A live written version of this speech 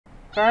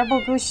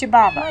Garble goose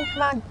shababa. Come on,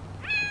 come on.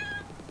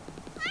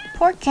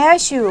 Poor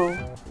Cashew.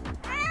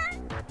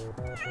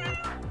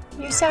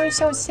 You sound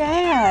so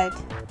sad.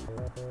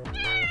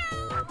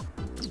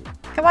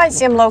 Come on,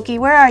 Sim Loki,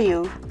 where are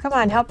you? Come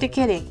on, help the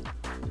kitty.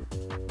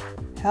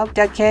 Help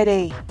the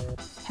kitty.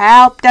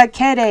 Help the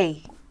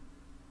kitty.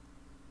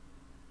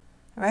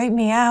 Right,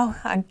 meow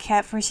on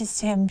Cat vs.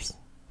 Sims.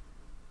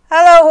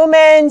 Hello,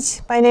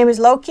 humans. My name is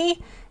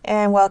Loki,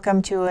 and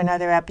welcome to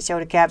another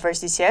episode of Cat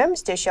vs.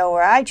 Sims, the show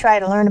where I try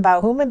to learn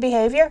about human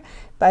behavior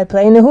by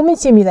playing the human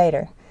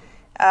simulator.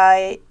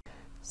 Anyway,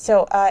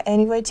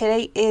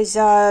 today is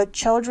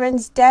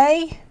Children's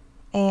Day,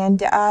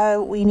 and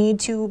we need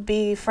to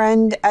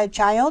befriend a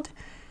child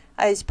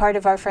as part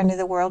of our Friend of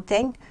the World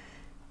thing.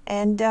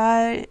 And,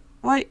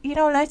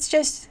 let's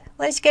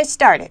get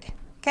started,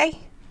 okay?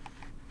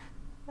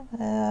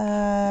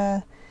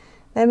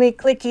 Let me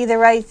clicky the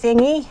right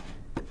thingy.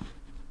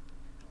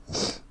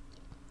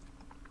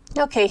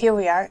 Okay, here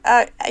we are.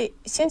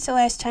 Since the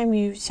last time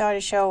you saw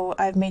the show,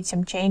 I've made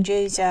some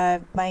changes.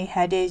 My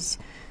head is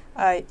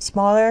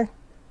smaller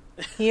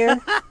here,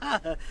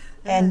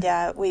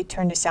 and we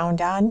turned the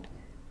sound on,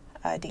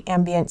 the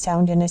ambient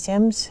sound in The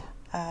Sims,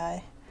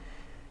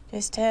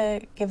 just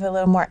to give it a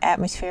little more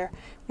atmosphere.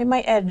 We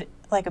might add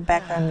like a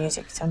background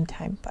music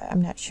sometime, but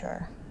I'm not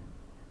sure.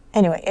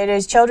 Anyway, it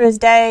is Children's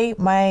Day.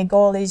 My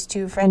goal is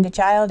to friend a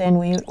child, and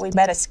we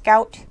met a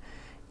scout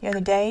the other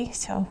day,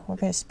 so we're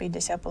going to speed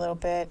this up a little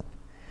bit.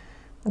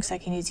 Looks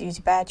like he needs to use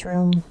the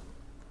bathroom.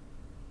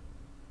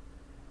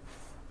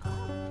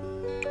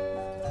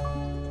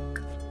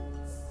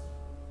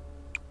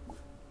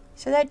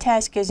 So that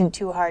task isn't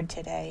too hard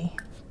today.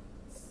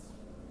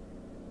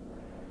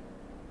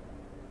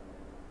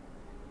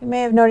 You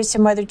may have noticed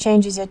some other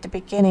changes at the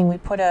beginning. We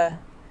put a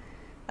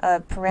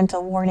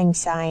parental warning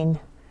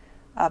sign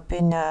up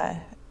in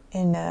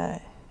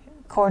the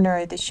corner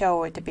of the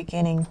show at the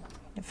beginning,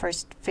 the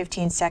first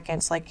 15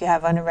 seconds, like you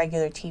have on a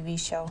regular TV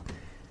show.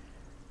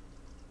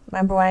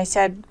 Remember when I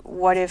said,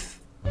 what if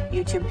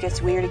YouTube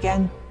gets weird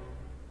again?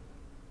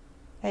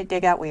 They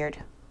got weird.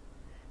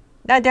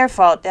 Not their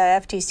fault. The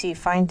FTC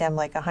fined them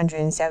like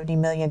 $170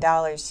 million.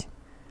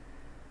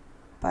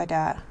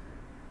 But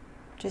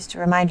just a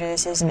reminder,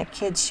 this isn't a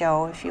kids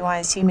show. If you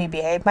want to see me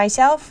behave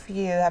myself,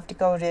 you have to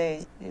go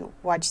to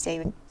watch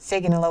Sagan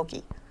and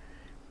Loki.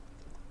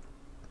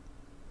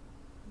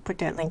 Put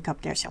that link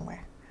up there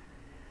somewhere.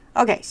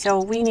 Okay,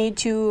 so we need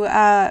to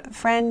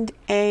friend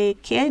a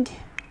kid.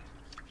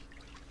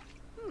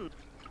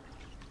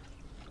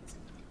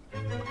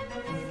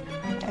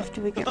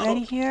 After we get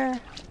ready here.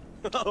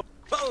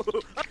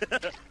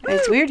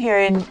 It's weird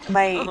hearing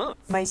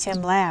my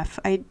sim laugh,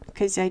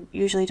 because I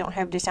usually don't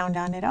have the sound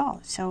on at all.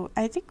 So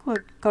I think we'll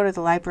go to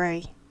the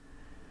library,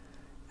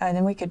 and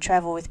then we could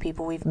travel with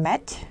people we've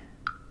met.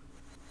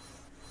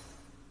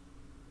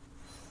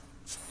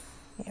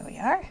 Here we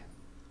are.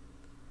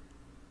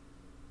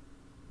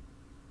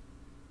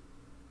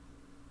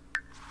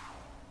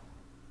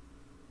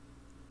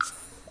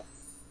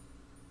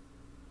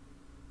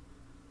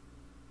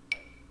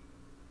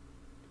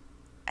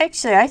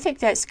 Actually, I think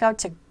that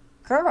scout's a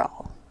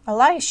girl,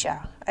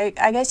 Elisha. I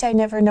guess I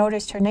never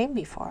noticed her name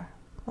before.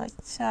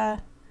 Let's, yeah.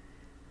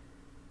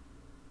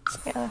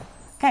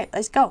 Okay,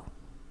 let's go.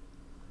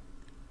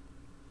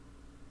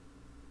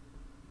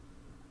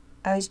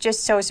 I was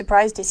just so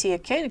surprised to see a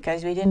kid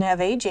because we didn't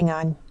have aging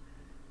on.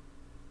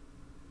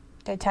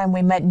 That time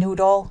we met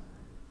Noodle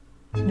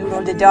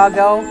the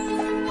doggo.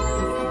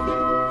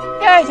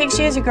 Yeah, I think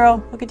she is a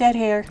girl. Look at that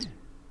hair.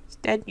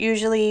 That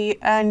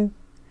usually on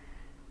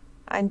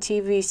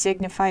TV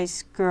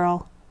signifies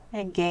girl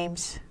in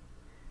games.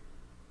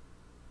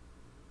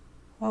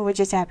 What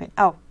just happened?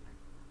 Oh,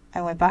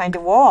 I went behind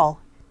a wall.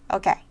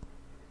 Okay.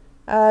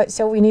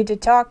 So we need to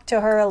talk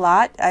to her a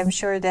lot. I'm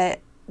sure that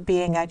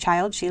being a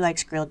child, she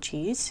likes grilled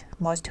cheese.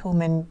 Most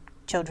human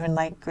children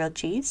like grilled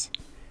cheese,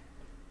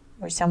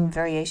 or some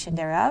variation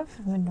thereof.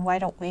 And why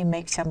don't we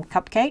make some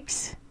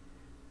cupcakes?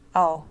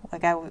 Oh, we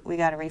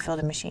got to refill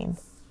the machine.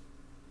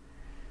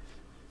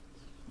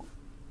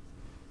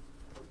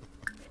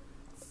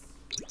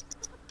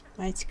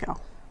 Let's go.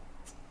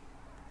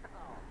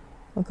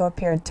 We'll go up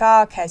here and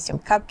talk, have some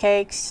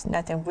cupcakes.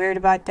 Nothing weird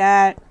about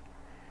that.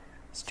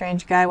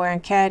 Strange guy wearing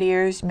cat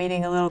ears,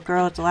 meeting a little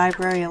girl at the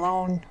library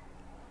alone.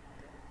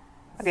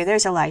 Okay,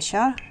 there's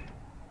Elisha.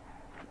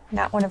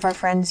 Not one of our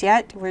friends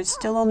yet. We're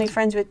still only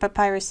friends with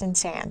Papyrus and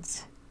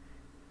Sans.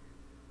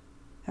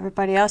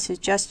 Everybody else is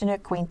just an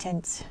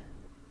acquaintance.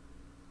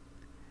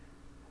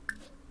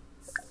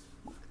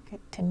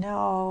 Get to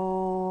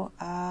know...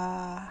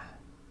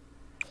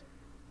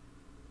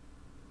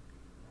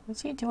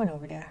 What's he doing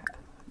over there?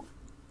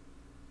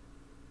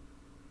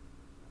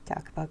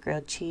 Talk about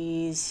grilled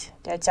cheese.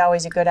 That's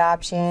always a good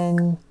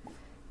option.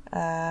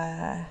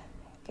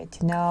 Get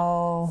to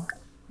know.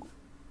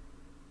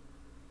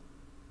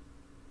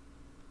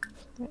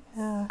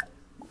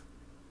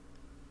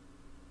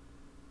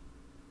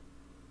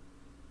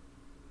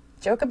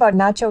 Joke about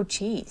nacho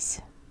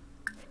cheese.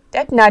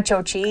 That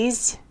nacho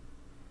cheese.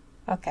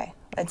 Okay,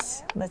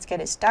 let's get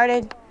it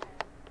started.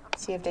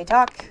 See if they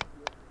talk.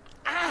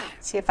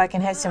 See if I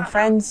can have some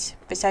friends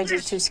besides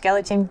these two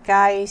skeleton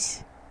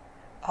guys.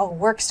 Oh,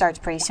 work starts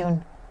pretty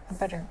soon. I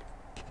better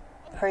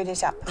hurry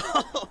this up.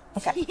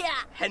 Okay.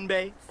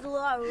 Henbei.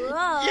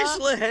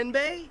 Yishla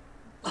Henbei.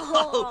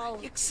 Oh,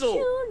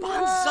 Ixo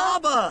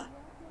Bansaba.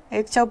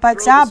 Ixo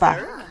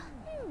Bansaba.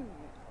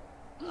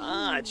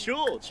 Ah,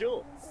 chul.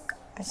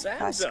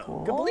 Sanzo.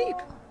 Cool. Kableep.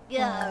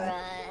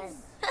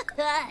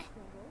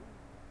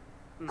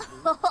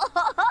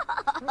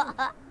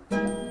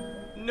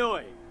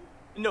 Noi.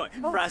 Oh,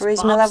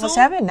 charisma level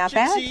 7, not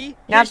bad.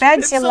 Not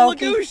bad, Sim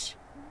Loki.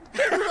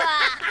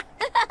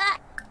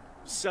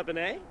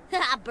 Subane.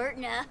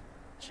 Bertna.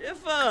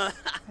 Chiffa.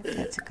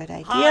 That's a good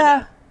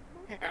idea.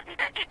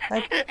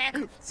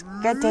 Let's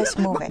get this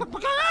moving.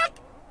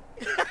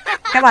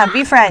 Come on,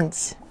 be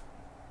friends.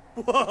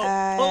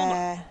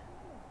 Whoa,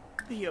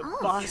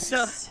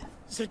 Basa.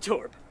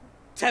 Zatorb.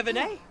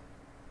 Tevene.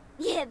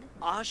 Yib.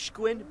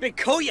 Oshquin.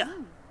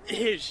 Bikoya.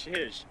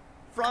 Hish.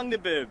 Frong the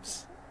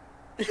bibs.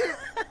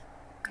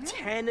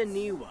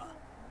 Tananiwa.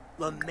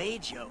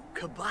 Lamajo.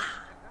 Kaba.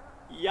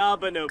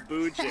 Yabana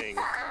Boojing.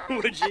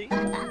 Woodji.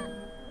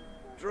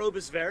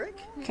 Drobus Varick.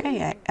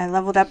 Okay, I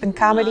leveled up in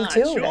comedy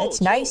too.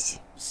 That's nice.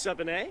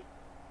 Subane.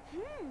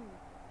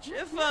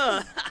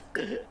 Jiffa.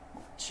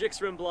 Chicks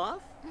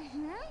Rimbloff.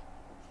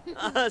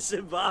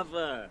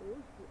 Sibafa.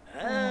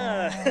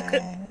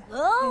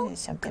 There's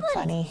something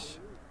funny.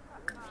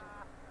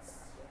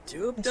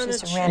 It's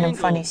just a random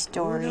funny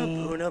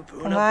story.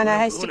 Come on, I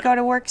has to go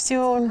to work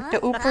soon. The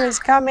Ooper is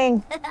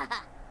coming.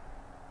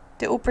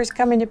 The Ooper's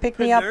coming to pick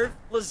me up.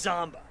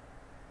 Lazamba.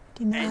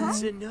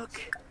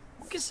 Enzinook.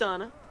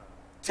 Kasana.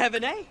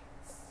 Tevene.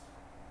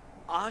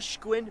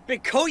 Oshquin.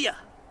 Bikoya.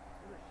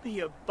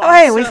 Oh,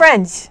 hey, we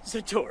friends.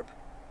 Zatorb.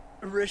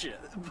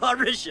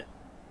 Barisha.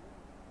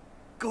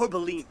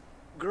 Gorbaline.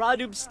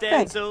 Gradub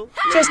Stanzo.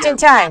 Just in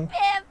time.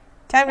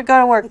 Time to go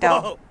to work,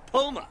 though.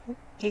 Poma.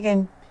 You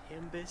can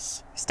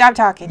stop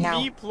talking now.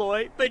 You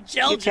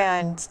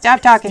can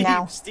stop talking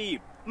now.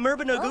 Steve.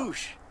 Merba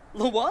Nagoosh.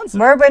 Lawanza.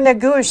 Merba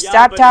Nagoosh,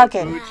 stop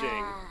talking.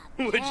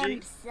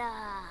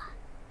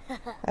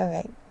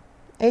 Alright.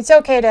 It's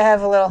okay to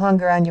have a little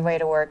hunger on your way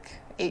to work.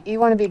 You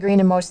want to be green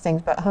in most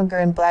things, but hunger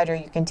and bladder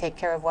you can take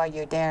care of while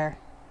you're there.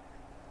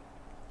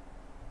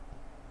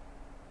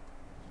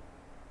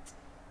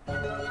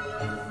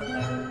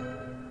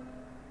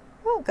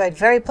 Oh, good.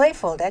 Very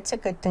playful. That's a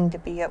good thing to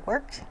be at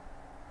work.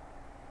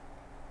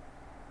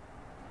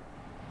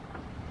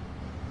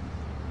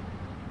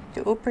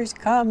 The Ooper's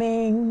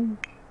coming.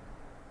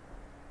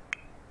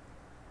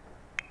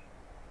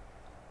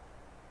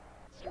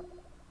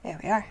 There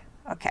we are.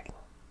 Okay.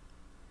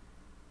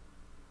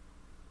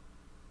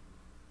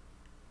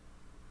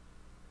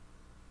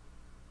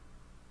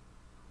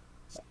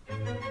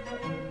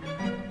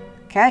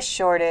 Cash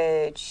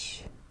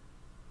shortage.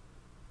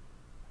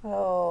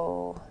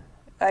 Oh,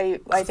 I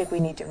think we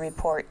need to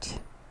report.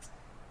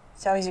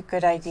 It's always a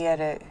good idea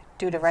to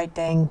do the right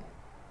thing.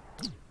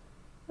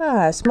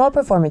 Ah, small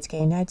performance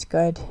gain, that's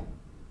good.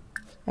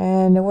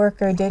 And the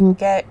worker didn't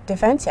get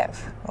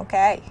defensive.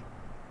 Okay.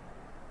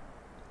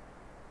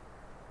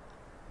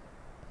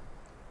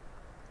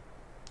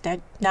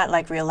 That's not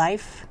like real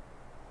life.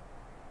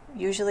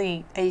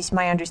 Usually, it's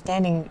my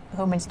understanding,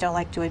 humans don't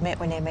like to admit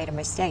when they made a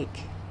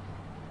mistake.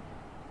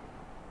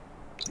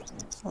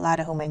 A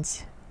lot of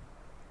humans.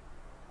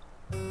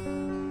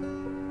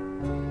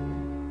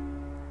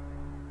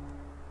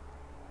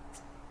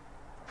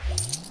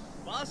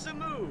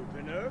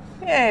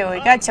 Hey,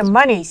 we got some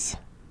monies.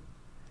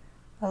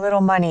 A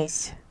little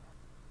monies.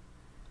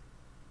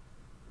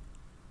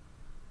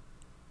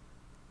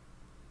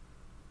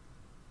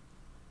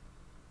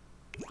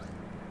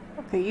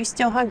 Okay, you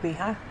still hungry,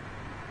 huh?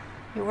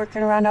 You're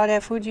working around all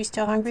that food, you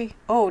still hungry?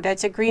 Oh,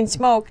 that's a green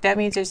smoke. That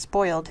means it's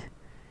spoiled.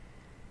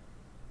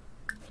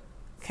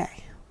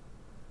 Okay.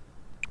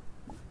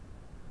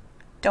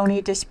 Don't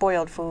eat the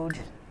spoiled food.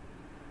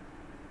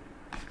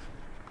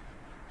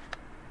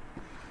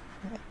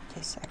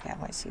 Just a second, I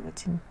want to see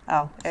what's in.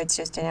 Oh, it's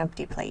just an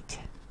empty plate.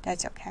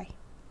 That's okay.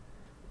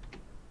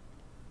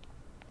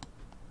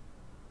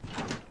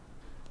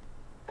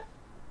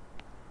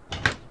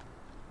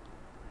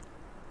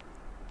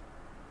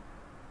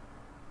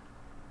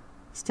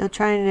 Still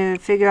trying to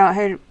figure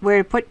out where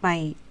to put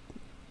my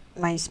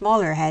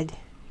smaller head.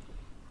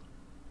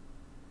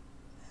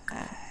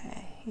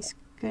 He's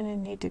gonna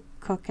need to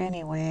cook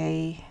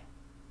anyway.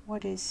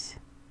 What is...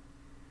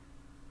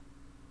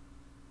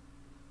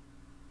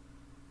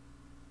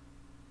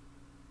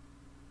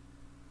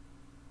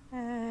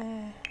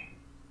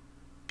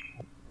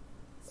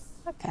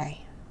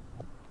 okay.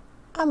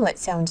 Omelet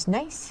sounds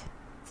nice.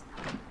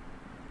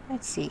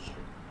 Let's see.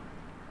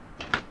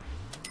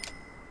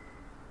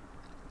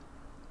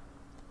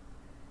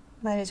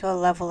 Might as well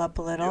level up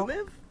a little.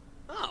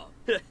 Oh.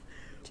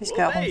 Just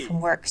got home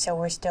from work, so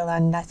we're still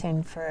on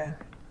nothing for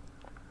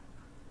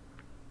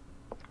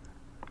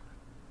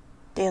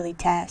daily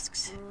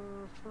tasks.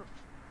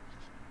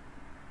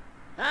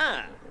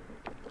 Ah.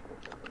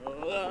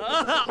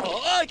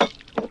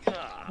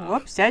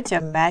 Whoops, that's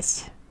a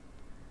mess.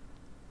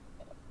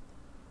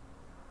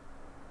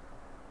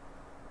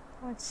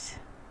 What's...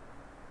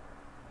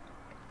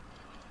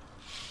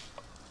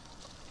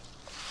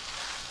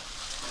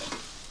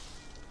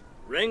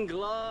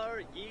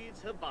 Ringlar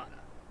Yeeds Habana.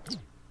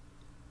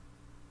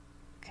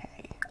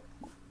 Okay.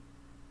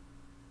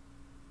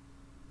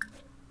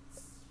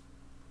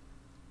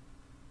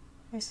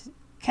 There's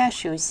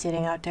Cashew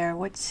sitting out there.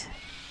 What's...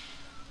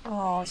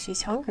 Oh,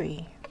 she's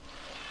hungry.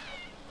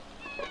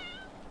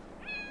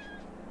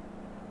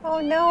 Oh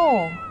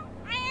no!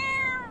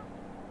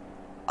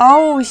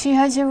 Oh, she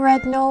has a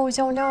red nose.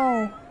 Oh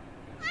no!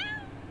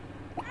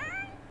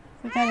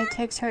 We gotta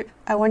take her.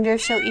 I wonder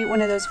if she'll eat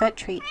one of those vet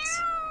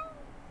treats.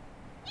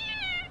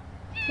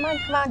 Come on,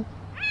 come on.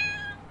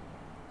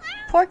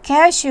 Poor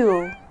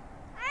Cashew.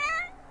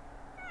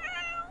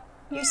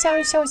 You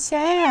sound so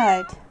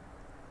sad.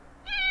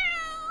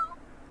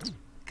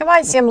 Come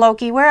on, Sim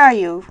Loki, where are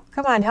you?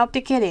 Come on, help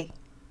the kitty.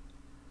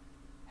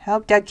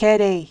 Help the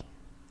kitty.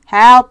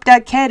 Help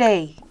the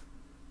kitty.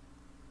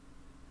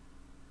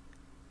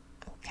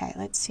 Okay,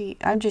 let's see.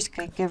 I'm just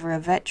going to give her a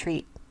vet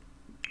treat.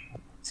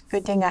 It's a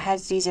good thing I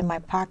have these in my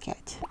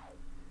pocket.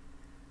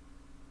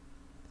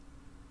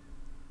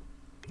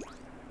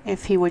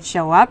 If he would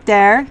show up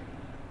there.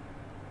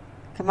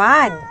 Come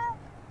on.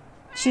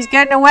 She's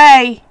getting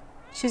away.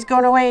 She's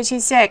going away and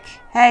she's sick.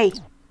 Hey.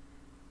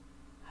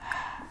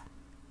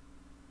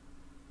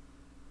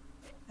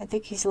 I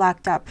think he's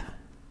locked up.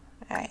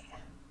 Alright.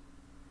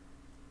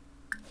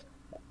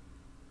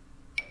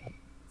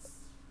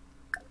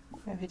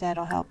 Maybe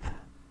that'll help.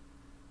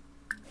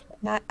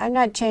 I'm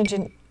not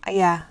changing.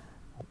 Yeah.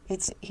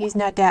 He's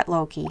not that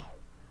Loki.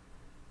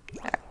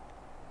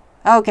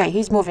 Okay,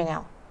 he's moving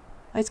now.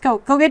 Let's go.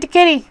 Go get the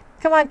kitty.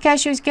 Come on,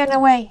 Cashew's getting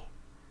away.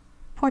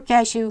 Poor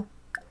Cashew.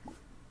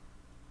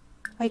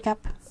 Wake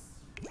up.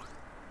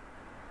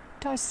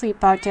 Don't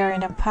sleep out there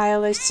in a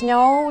pile of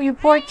snow, you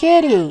poor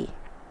kitty.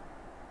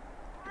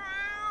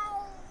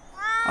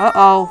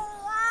 Uh-oh.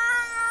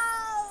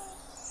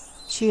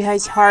 She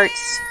has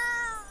hearts.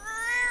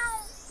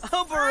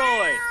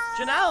 Overroy!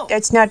 Janelle!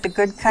 That's not the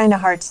good kind of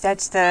hearts.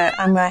 That's the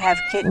I'm gonna have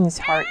kittens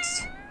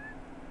hearts.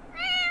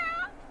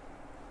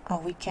 Oh,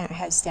 we can't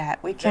have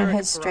that. We can't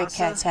have stray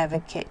cats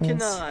having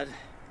kittens. Canard.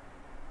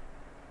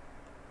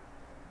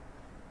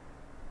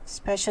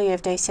 Especially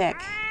if they're sick.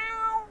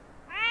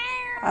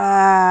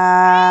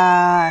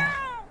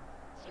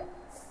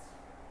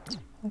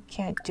 We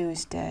can't do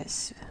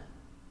this.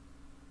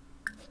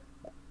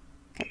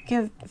 Okay,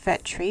 give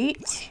vet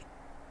treat.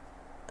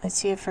 Let's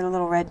see if her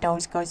little red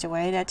nose goes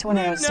away. That's one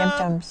of those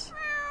symptoms.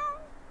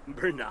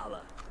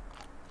 Bernala.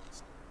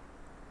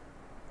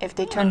 If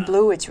they turn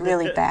blue, it's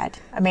really bad.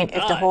 I mean,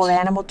 if the whole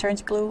animal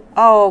turns blue.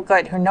 Oh,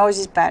 good. Her nose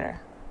is better.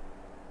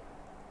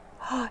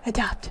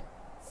 Adopt.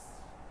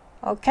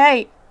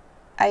 Okay.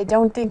 I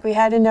don't think we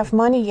had enough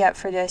money yet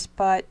for this,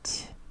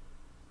 but...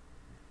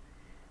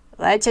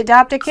 let's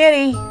adopt a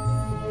kitty.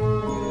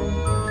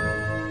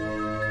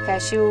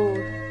 Cashew.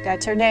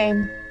 That's her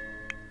name.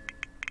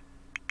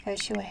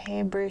 Cashew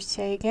Hamber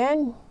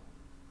Sagan.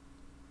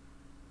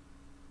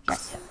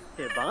 Yes.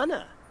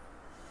 Ivana.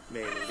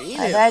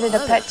 I've added a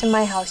pet to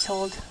my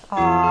household.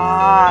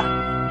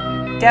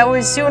 That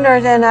was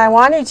sooner than I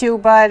wanted to,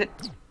 but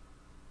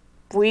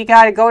we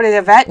gotta go to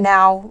the vet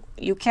now.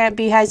 You can't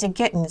be having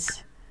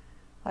kittens.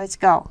 Let's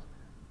go.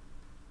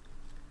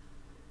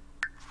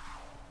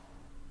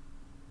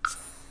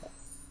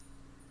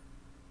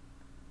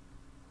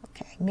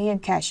 Okay, me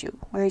and Cashew.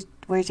 Where's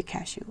the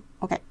Cashew?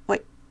 Okay,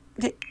 wait.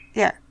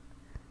 There.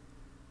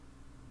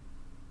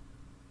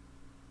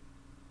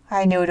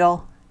 Hi,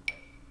 Noodle.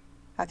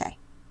 Okay.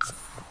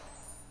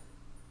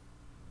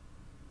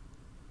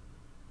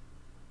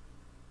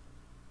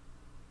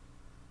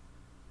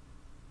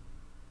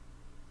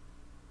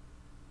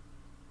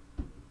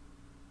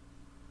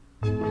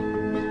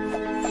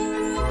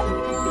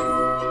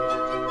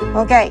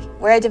 Okay,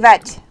 we're at the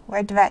vet. We're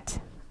at the vet.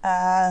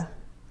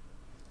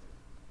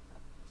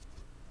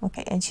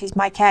 Okay, and she's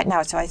my cat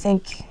now, so I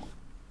think...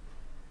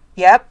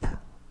 Yep.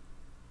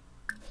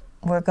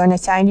 We're going to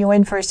sign you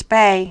in for a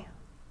spay.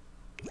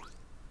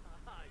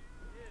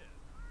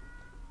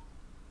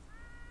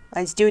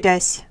 Let's do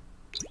this.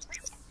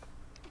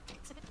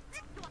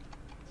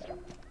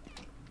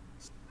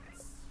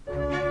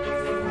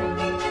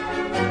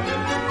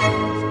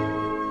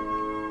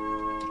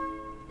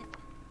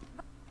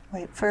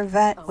 Wait for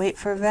vet, wait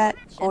for vet.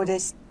 Oh,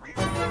 this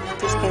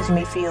gives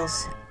me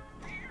feels.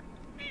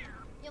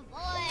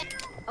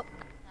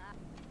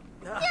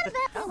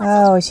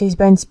 Oh, she's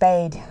been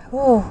spayed.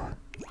 Ooh.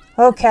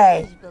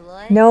 Okay.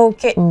 No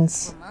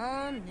kittens.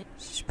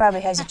 She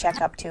probably has a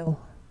checkup too.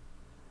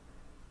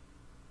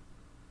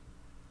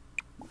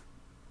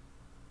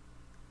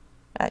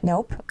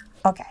 Nope.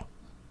 Okay.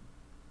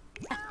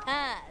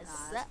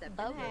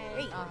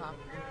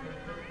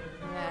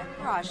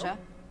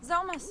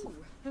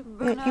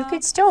 You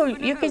could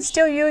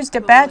still use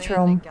the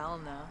bathroom.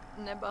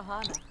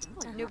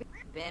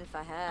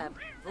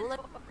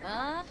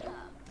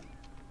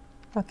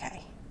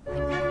 Okay.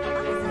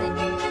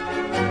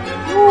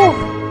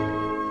 Woo.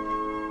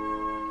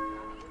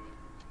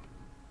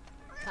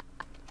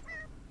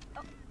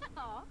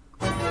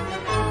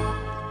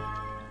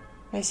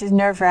 This is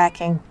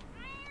nerve-wracking.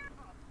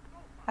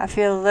 I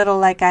feel a little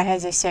like I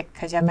has a sick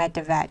because I'm at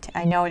the vet.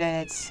 I know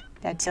that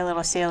that's a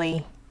little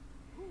silly.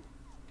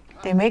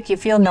 They make you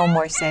feel no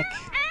more sick.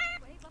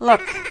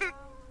 Look.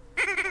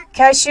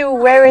 Cashew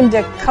wearing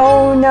the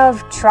cone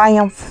of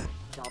triumph.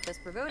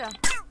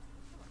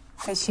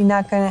 Because she's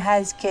not going to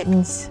have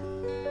kittens.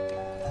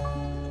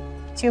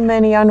 Too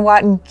many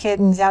unwanted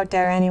kittens out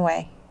there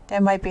anyway.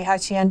 That might be how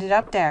she ended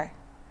up there.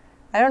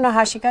 I don't know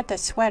how she got the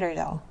sweater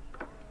though.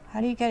 How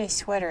do you get a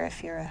sweater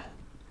if you're a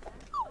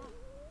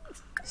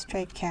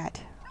stray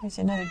cat? There's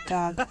another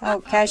dog.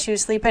 Oh,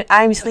 Cashew's sleeping.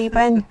 I'm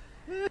sleeping.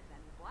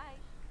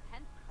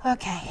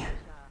 Okay.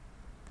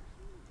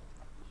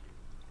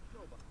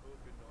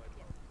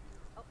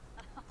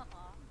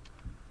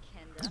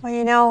 Well,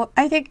 you know,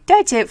 I think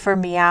that's it for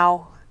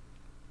Meow.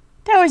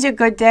 That was a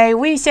good day.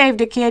 We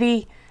saved a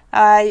kitty.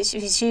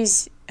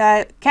 She's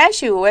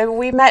Cashew.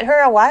 We met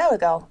her a while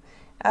ago.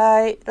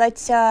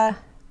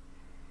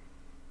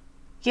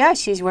 Yeah,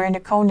 she's wearing a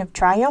cone of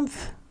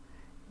triumph.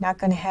 Not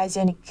gonna have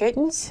any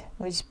kittens.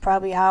 Was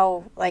probably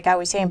how, like I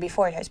was saying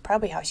before, that's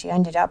probably how she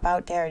ended up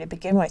out there to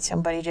begin with.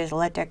 Somebody just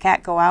let their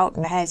cat go out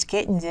and has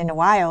kittens in the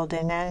wild,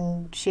 and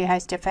then she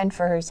has to fend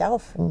for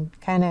herself and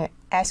kind of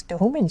ask the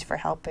humans for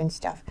help and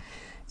stuff.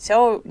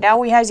 So now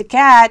we has a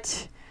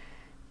cat,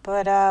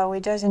 but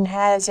we doesn't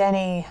has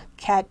any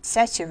cat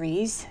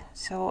accessories.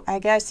 So I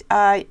guess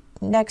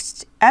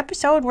next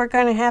episode we're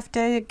gonna have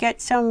to get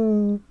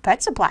some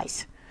pet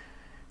supplies.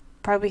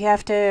 Probably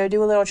have to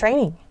do a little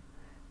training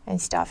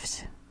and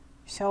stuff.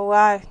 So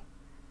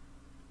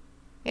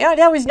yeah,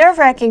 that was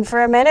nerve-wracking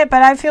for a minute,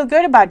 but I feel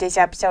good about this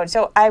episode.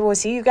 So I will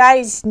see you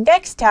guys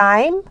next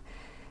time.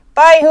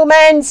 Bye,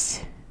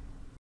 humans.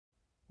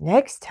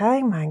 Next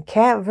time on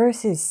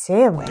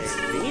catvssims.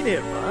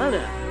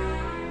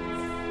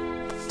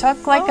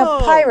 Talk like a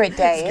pirate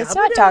day. It's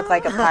not talk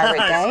like a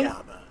pirate day.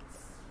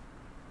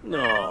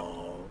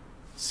 No.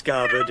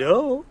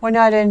 Scabado. We're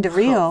not into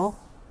real.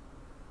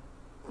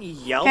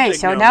 Okay,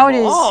 so now it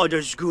is.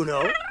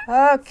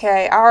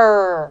 Okay,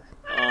 arr.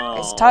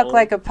 Let's talk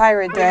like a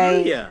pirate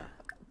day. Yeah.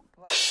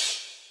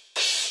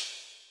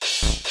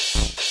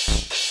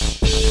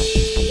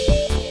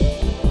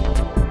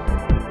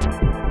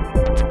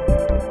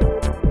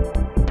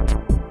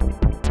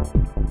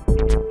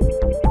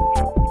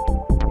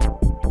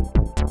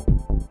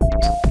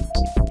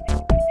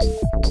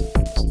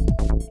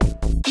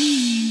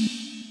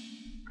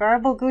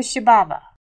 Garble goose shababa.